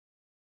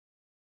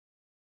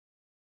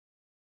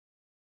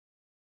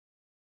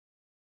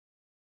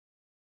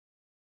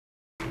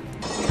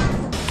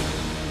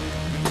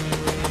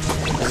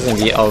is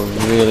gonna be a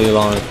really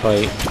long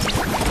fight.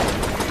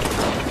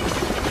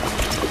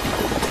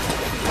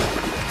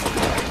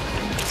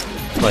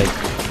 Like,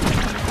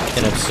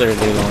 an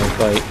absurdly long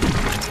fight.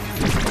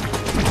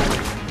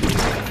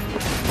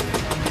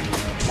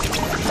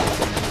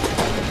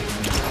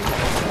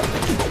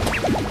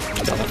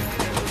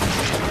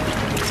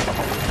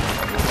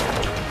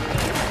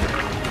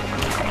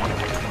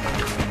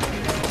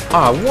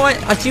 Ah, what?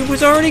 He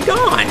was already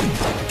gone!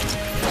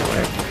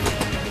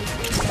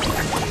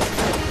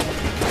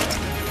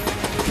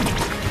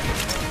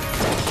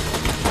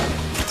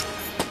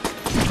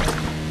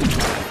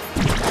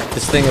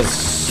 This thing is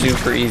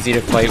super easy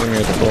to fight when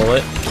you're the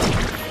bullet.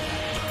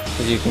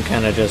 Because you can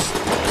kind of just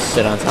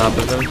sit on top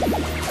of him.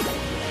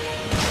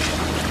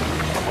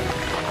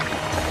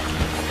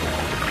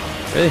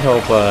 Really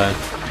hope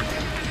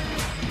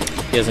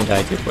he doesn't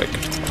die too quick.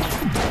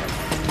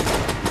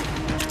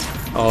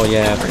 Oh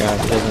yeah, I forgot,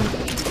 he doesn't...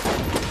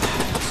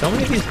 So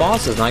many of these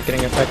bosses not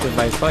getting affected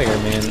by fire,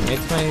 man. It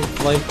makes my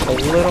life a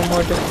little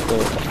more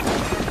difficult.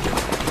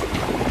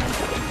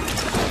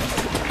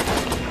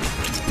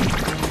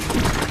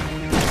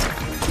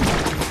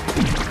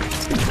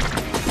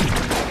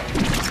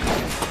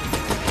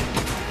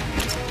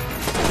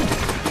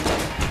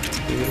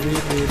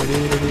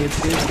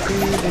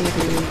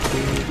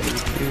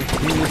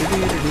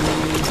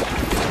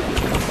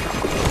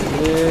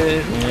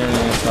 Yeah,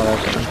 I saw that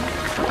coming.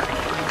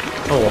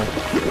 Oh well.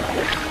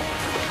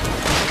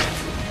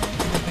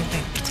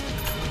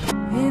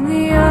 In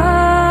the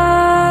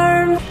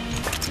arm.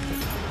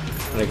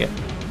 What did I get?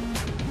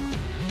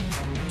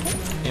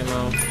 Ammo,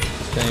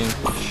 thing,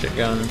 shit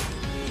gun.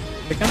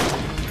 Shit gun?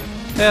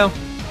 Hell.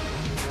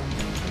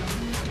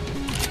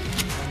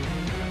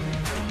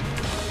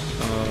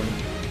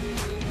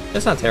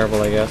 That's not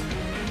terrible, I guess.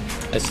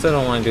 I still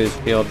don't want to do this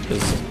field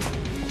because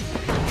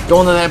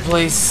going to that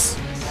place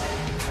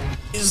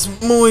is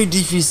muy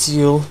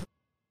difícil.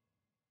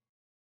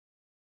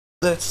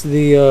 That's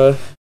the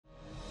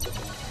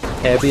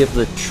Abbey of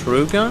the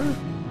True Gun?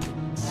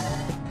 I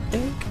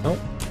think? Oh.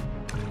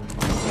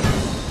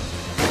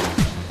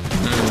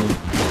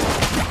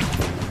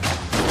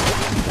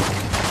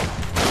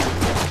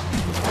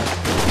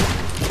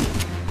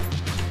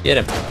 Get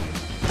him.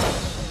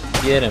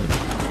 Get him.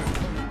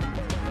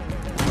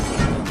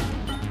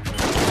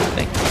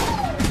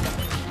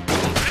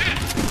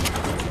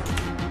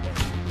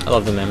 I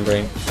love the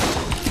membrane.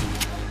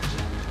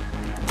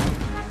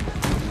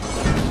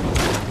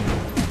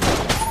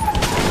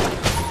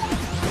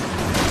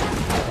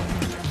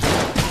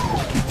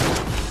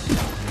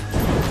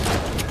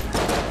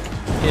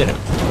 Get him.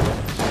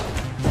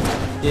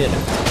 Get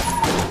him.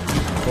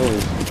 Oh.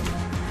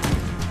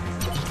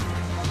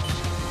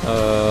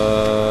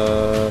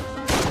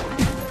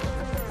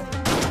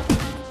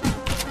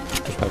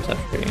 Just probably stop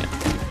shooting it.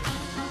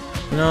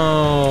 No.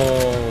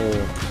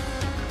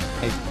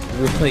 I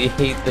really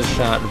hate the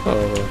shot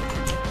bow.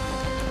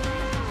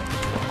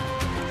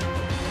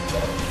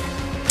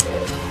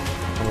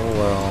 Oh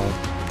well.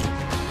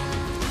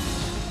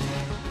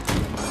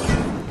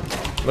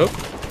 Whoop.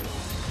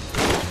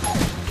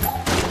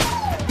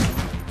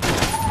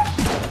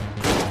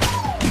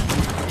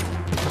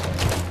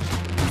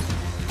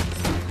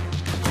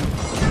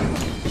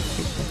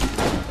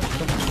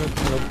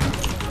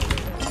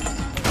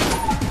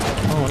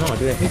 Oh no,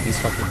 dude, I hate these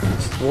fucking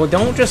things. Well,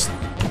 don't just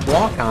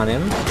walk on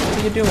him. What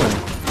are you doing?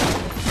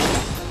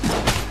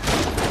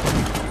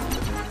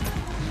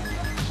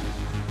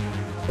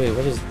 Wait,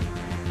 what is...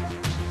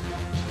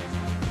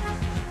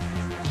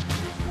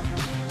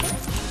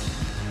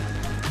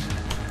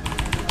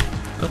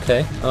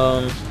 Okay, I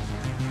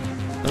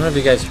don't know if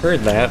you guys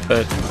heard that,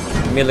 but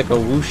it made like a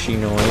whooshy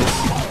noise.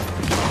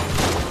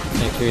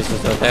 I'm curious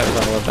as to what that was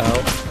all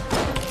about.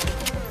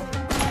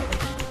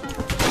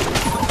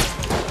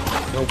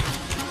 Nope.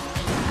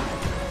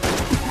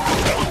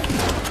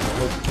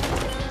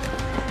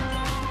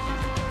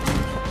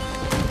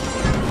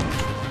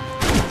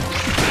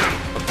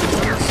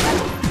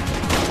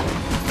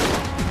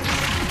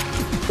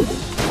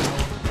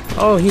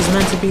 Oh, he's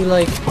meant to be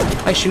like,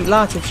 I shoot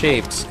lots of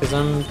shapes, because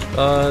I'm,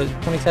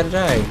 20-sided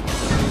eye.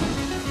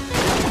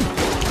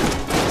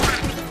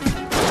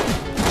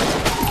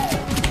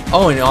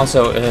 Oh, and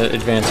also,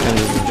 Advanced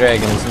Dungeons and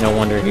Dragons, no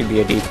wonder he'd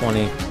be a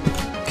D20.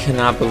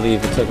 Cannot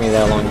believe it took me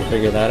that long to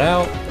figure that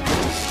out.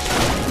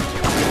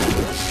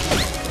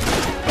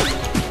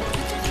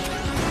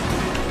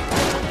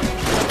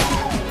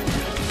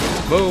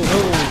 Whoa,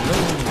 whoa,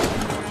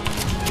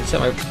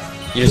 whoa.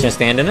 You're just gonna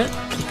stand in it?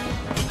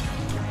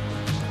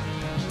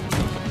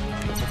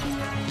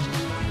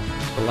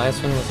 The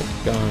last one was a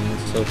gun,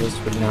 so this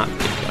would not be a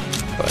gun,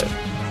 but...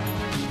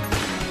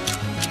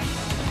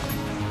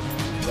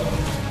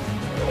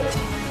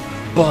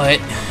 But...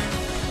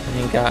 I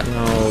ain't got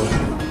no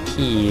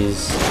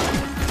keys.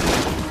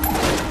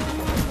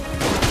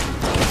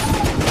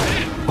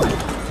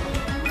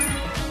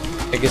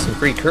 I get some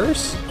free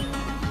curse?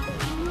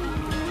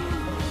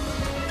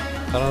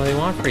 I don't really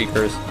want free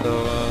curse,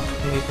 so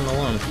leave him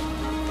alone.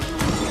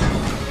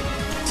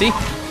 See?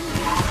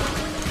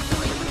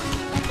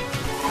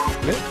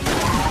 Good.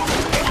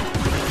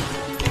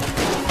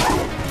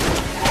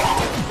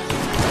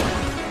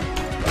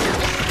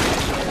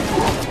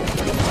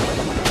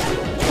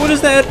 What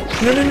is that?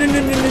 No, no, no, no, no,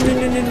 no, no,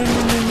 no, no, no,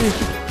 no, no.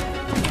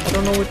 I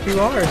don't know what you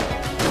are.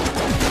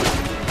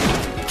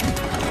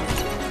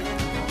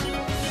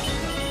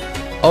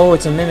 Oh,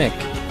 it's a mimic.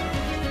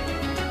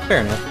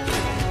 Fair enough.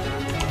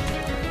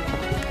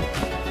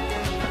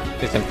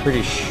 Because I'm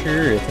pretty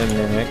sure it's a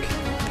mimic.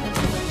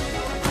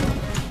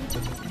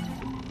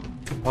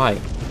 Why?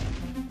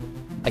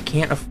 I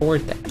can't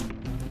afford that.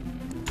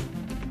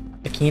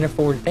 I can't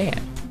afford that.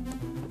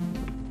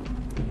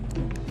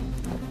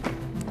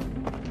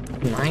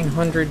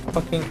 900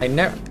 fucking...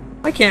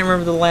 I can't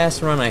remember the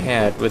last run I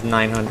had with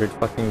 900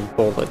 fucking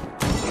bullet.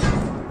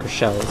 Or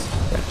shells.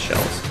 Red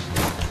shells.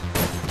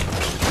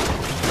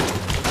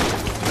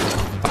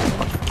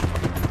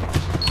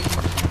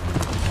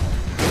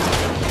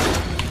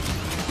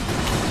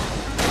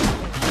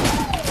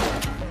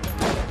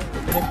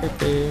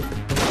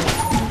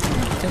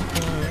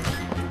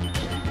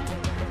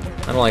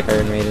 I don't like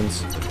Iron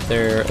Maidens.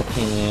 They're a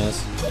pain in the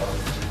ass.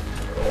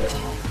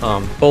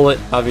 Bullet,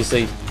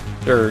 obviously.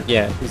 Or,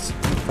 yeah, he's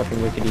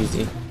fucking wicked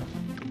easy.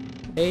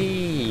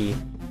 Hey!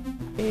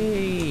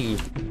 Hey!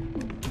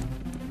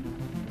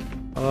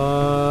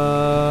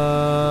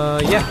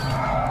 Yeah.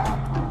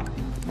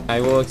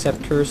 I will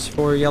accept curse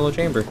for Yellow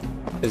Chamber.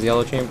 Because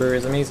Yellow Chamber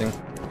is amazing.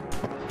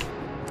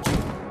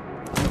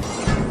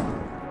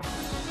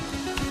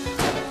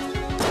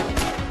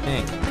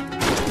 Dang.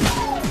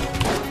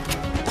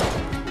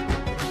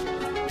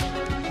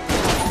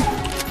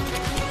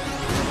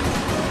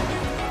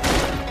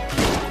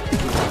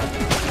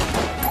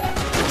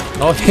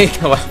 Oh, hey,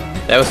 wow,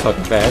 that was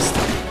fucking fast.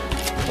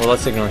 Well,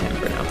 let's ignore him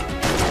for now.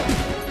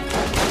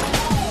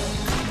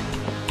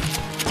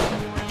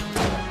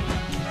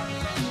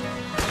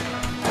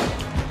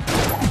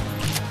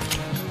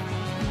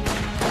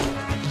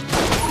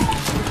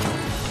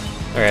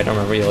 Alright, I don't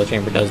remember what Yellow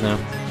Chamber does now.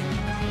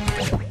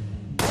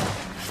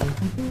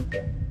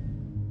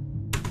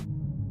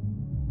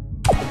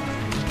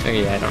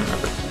 Okay, yeah, I don't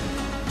remember.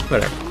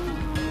 Whatever.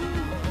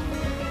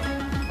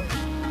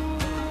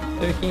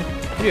 Do I have a key? I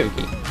do have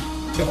a key.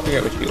 Can't figure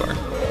out which you are.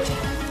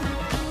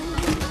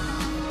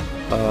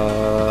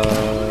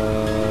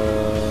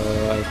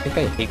 I think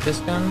I hate this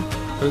gun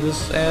for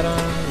this add-on.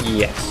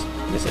 Yes.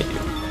 Yes, I do.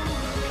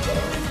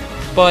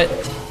 But,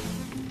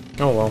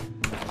 oh well.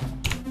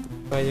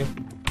 What do I do?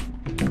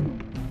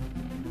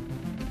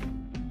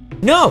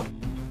 No!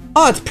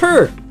 Oh, it's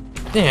Purr!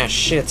 Yeah,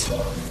 shit.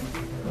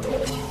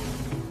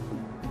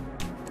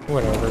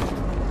 Whatever.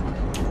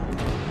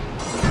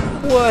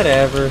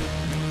 Whatever.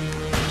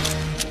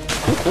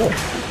 Oh, cool.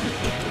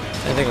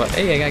 I think about,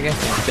 hey, I guess.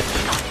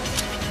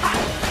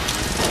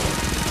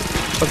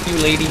 Fuck you,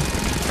 lady.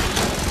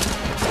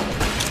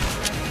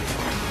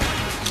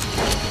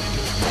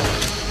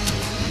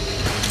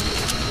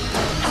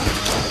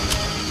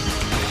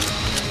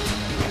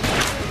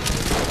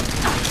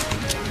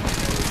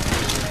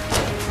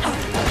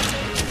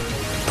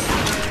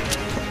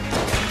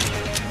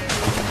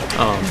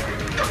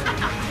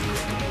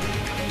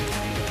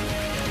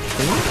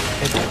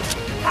 Thank you.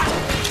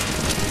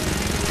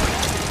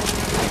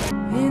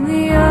 In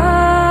the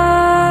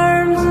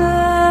arms of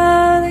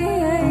the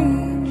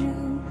angel,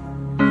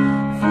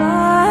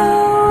 fly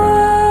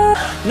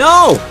away.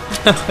 No!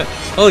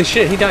 Holy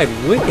shit, he died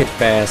wicked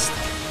fast.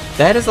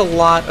 That is a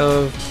lot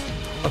of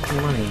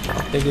fucking money.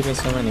 They give me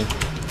so many.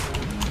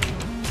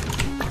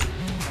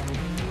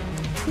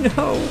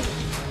 No!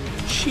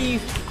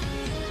 Chief.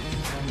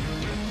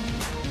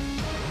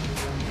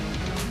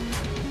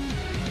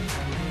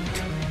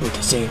 Look,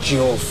 this ain't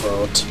your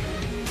fault.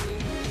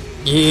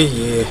 Yeah,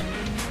 yeah.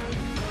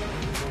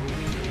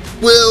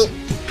 Well,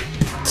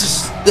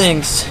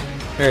 thanks.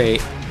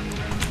 Alright.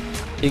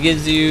 It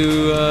gives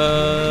you,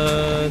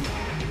 a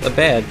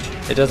badge.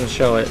 It doesn't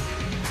show it.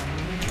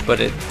 But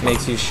it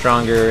makes you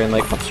stronger and,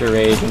 like, ups your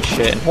rage and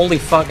shit. And holy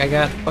fuck, I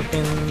got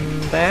fucking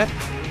that.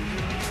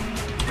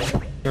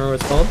 Remember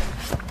what it's called?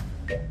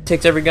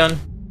 Takes every gun.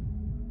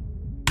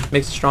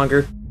 Makes it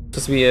stronger.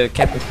 Supposed to be a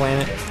Captain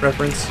Planet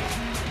reference.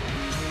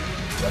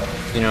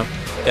 You know,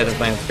 Captain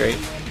Planet's great.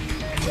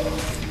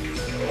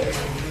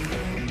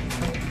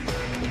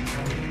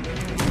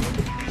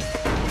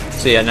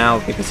 So yeah, now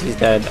because he's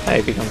dead,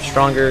 I become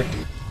stronger.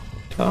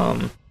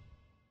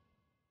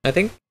 I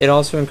think it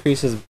also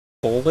increases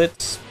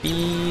bullet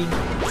speed.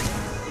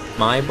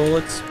 My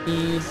bullet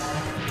speed.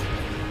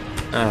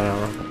 I don't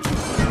know.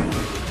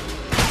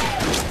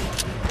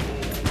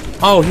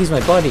 Oh, he's my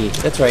buddy.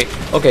 That's right.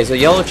 Okay, so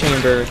Yellow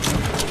Chamber,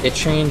 it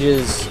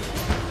changes.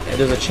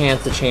 There's a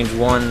chance to change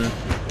one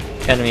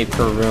enemy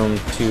per room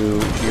to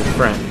your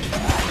friend.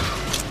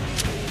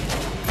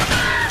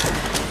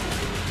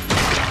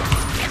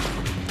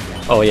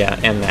 Oh yeah,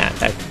 and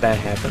that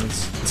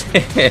happens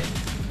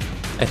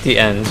at the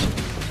end.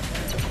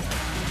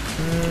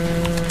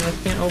 I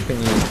can't open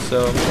you,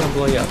 so I'm gonna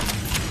blow you up.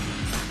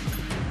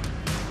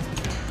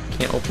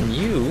 Can't open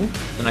you,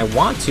 and I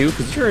want to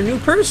because you're a new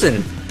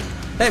person.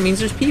 That means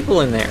there's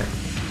people in there.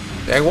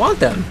 I want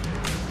them.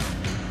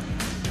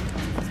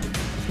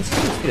 Let's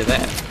get to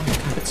that. Oh my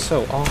god, it's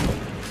so awful.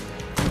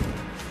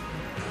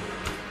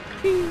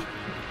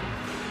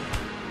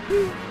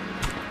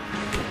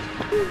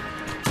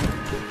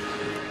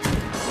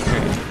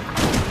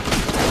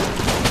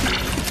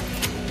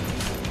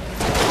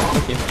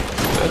 Fuck you.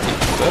 Fuck you.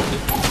 Fuck you.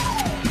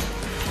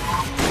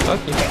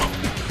 Fuck you.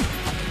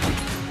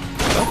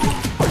 Fuck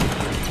you.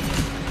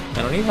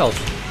 I don't need health.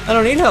 I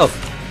don't need health.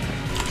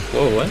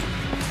 Whoa, what?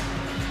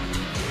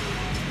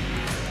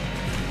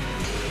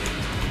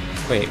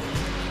 Wait.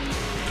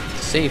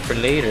 Save for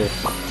later.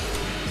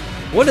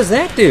 What does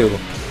that do?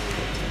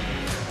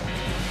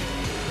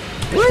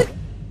 What?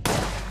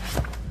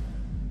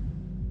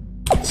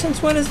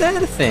 Since when is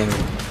that a thing?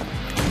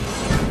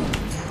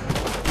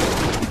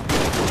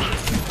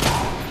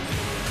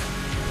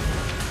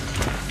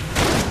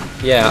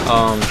 Yeah,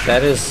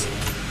 that is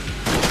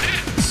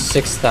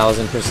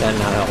 6,000%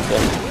 not helpful.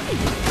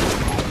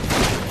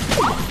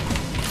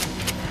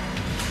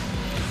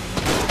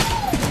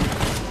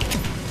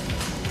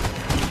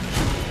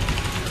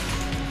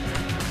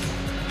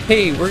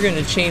 Hey, we're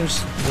gonna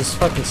change this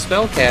fucking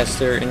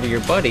spellcaster into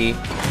your buddy,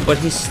 but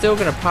he's still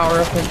gonna power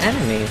up an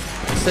enemy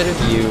instead of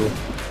you.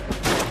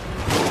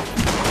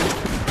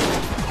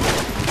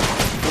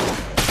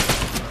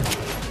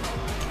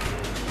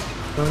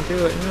 Don't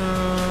do it, no.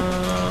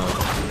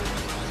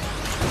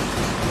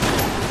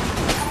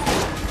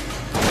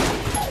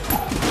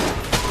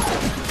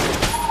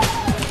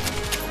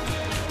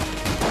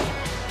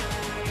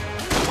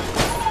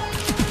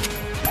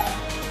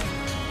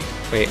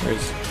 Wait,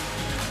 where's...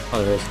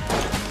 Oh, there is.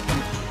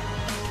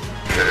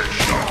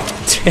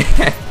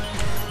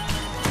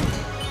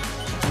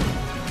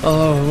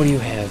 Oh, what do you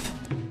have?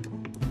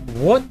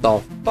 What the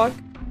fuck?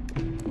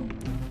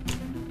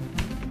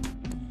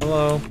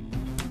 Hello?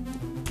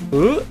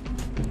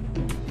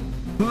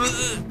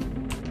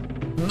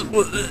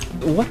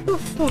 What the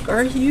fuck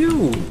are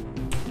you?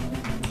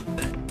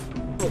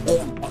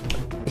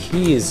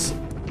 He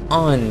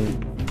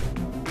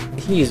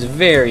is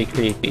very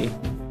creepy.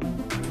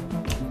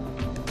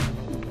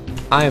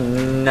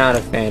 I'm not a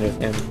fan of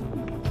him.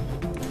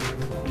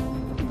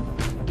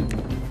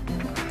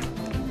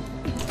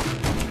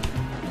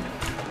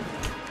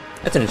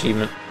 That's an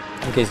achievement,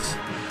 in case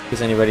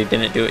anybody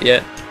didn't do it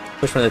yet.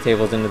 Push one of the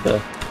tables into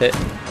the pit.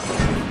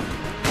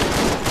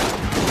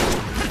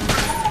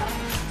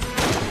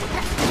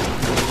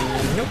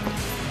 Nope.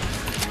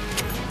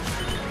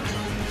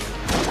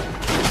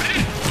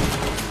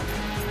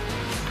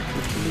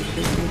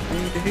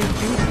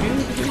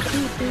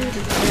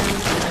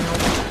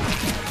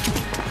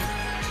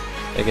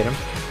 Did I get him?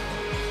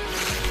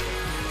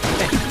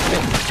 Hey.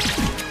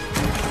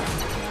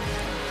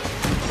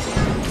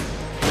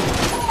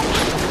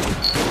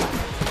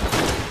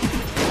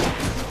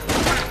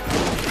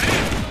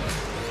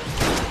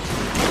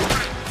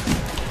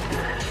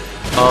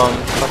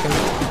 Fucking...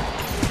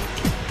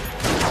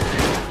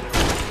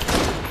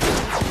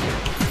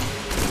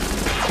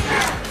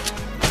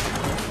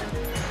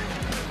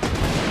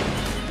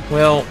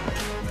 Well,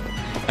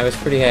 I was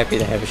pretty happy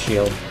to have a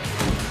shield.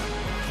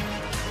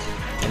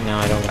 And now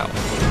I don't got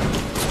one.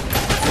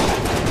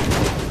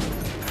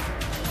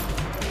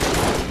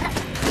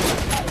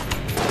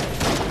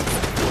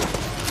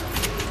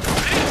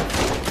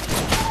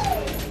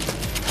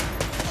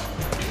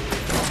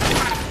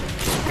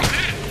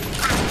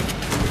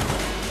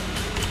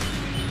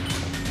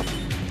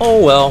 Oh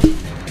well.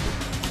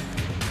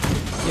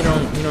 You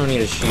don't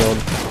need a shield.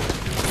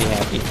 Be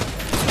happy.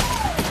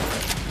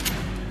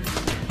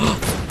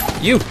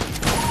 You!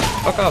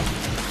 Fuck off.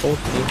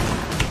 Both of you.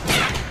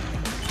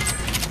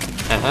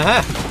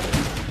 Haha!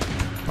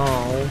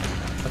 Oh,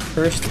 a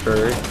cursed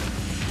bird.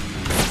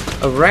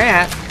 A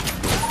rat?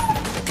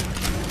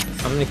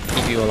 I'm gonna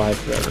keep you alive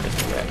forever,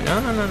 Mr. Rat. No.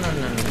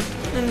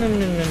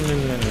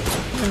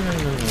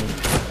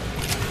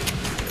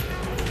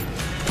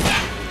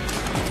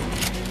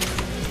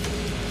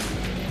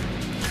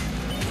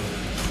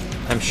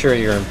 I'm sure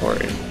you're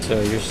important,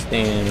 so you're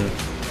staying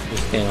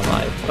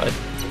alive, bud.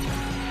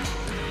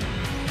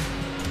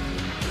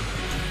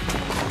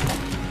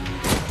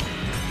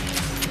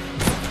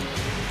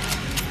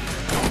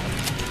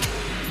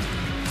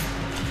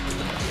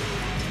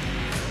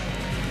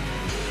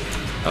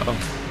 Uh-oh.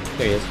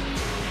 There he is.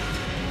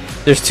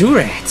 There's two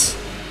rats!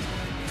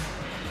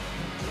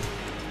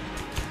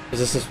 Is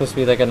this supposed to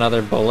be like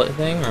another bullet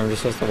thing, or am I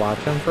just supposed to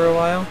watch them for a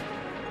while?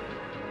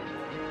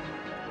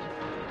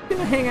 I'm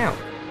gonna hang out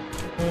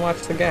and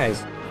watch the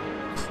guys.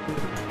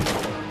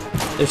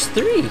 There's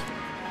three!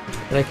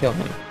 Did I kill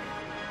him?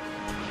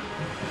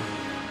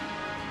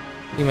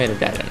 He might have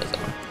died on his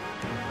own.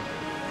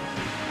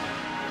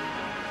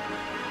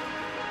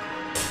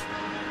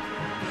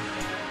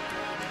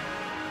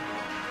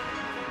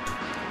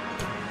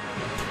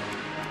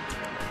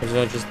 There's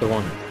not just the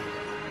one.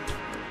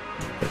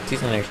 But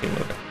he's not actually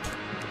moving.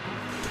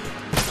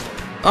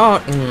 Oh,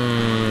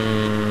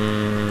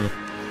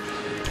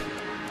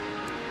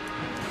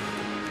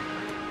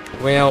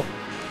 Well,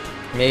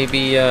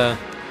 maybe,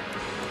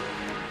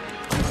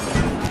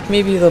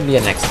 maybe there'll be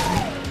a next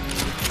time.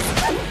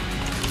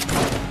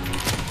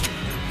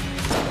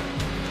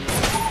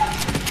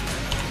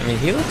 I mean,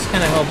 Helix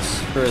kind of helps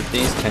for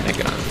these kind of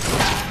guns.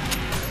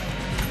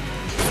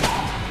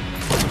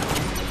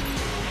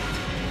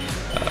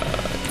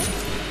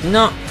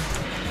 No.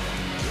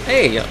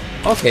 Hey,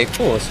 okay,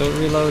 cool. So it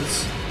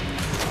reloads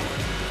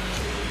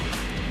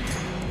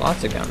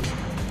lots of guns.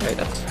 Right,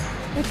 that's.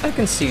 I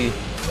can see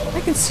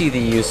the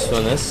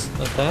usefulness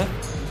of that.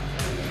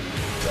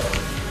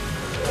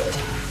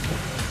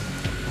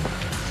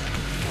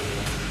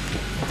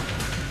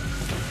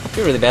 I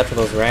feel really bad for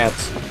those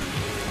rats.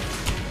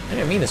 I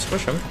didn't mean to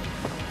squish them.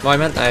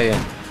 Well,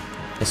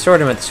 I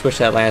sort of meant to squish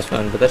that last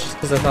one, but that's just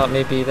because I thought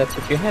maybe that's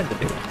what you had to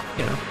do,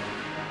 you know.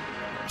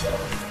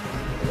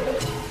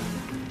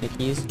 Hey,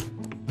 keys?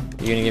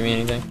 Are you gonna give me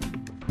anything?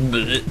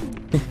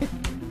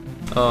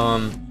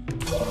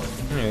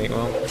 Alright,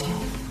 well.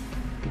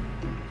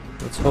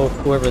 Let's hope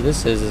whoever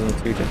this is isn't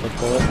too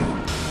difficult.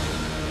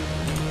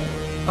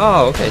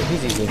 Oh, okay,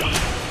 he's easy.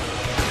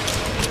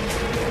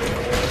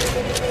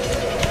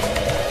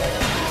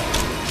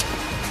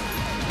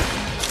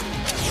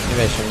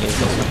 Maybe I shouldn't use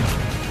this one.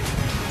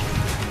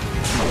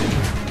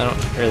 I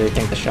don't really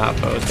think the shot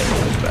bow is gonna be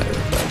much better,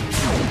 but...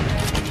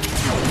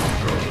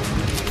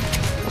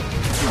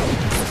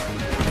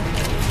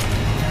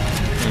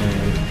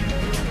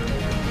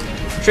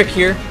 Trick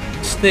here,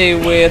 stay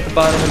way at the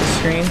bottom of the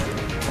screen,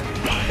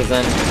 because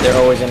then they're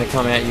always going to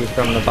come at you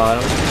from the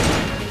bottom,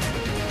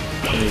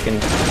 and you can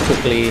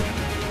quickly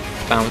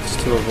bounce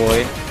to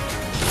avoid.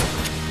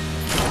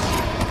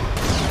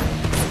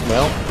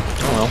 Well,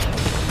 oh well.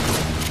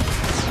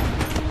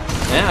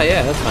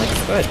 Yeah, that's fine.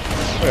 Go ahead.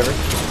 Whatever.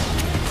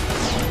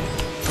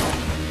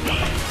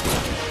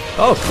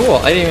 Oh, cool.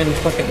 I didn't even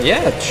fucking...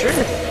 Yeah, sure.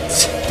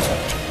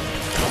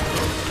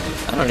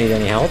 I don't need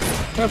any help. I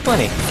have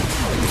plenty.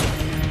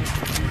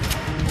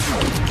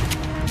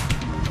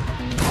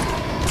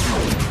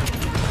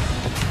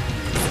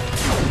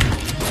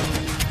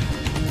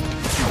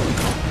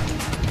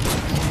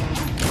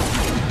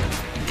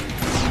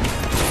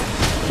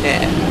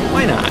 Yeah,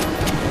 why not?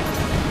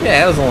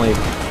 Yeah, it was only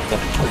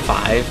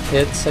 5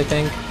 hits, I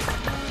think.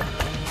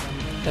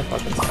 That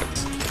fucking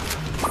sucks.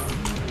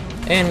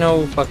 And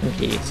no fucking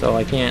key, so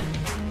I can't...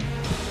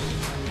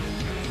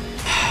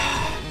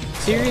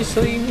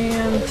 Seriously,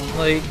 man?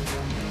 Like...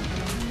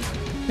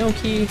 No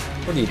key?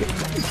 What do you do?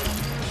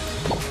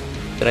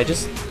 Did I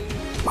just...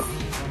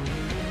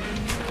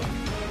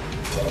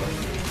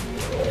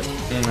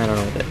 I don't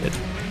know what that did.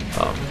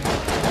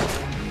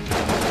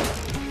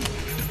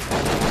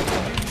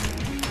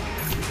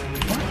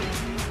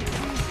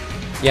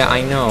 Yeah,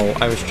 I know.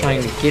 I was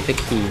trying to get a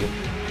key.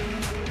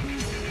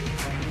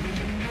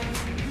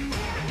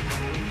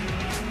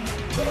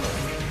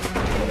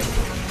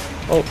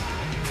 Oh.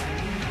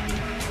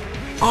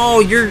 Oh,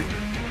 you're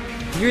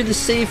the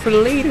save for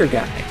later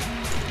guy.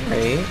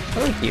 Alright, I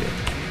like you.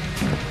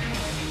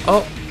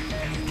 Oh.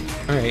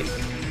 Alright.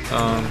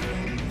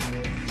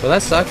 Well,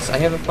 that sucks. I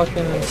have a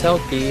fucking cell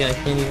key and I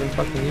can't even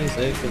fucking use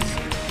it because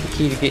the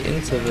key to get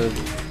into the...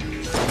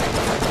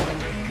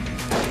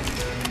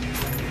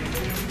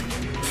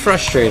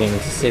 Frustrating,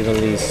 to say the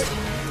least.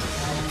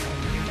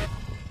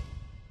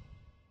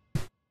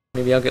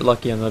 Maybe I'll get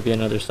lucky and there'll be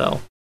another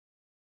cell.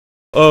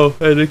 Oh,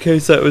 and in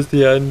case that was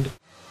the end.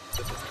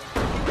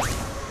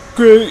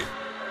 Great!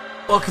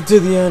 Welcome to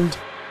the end.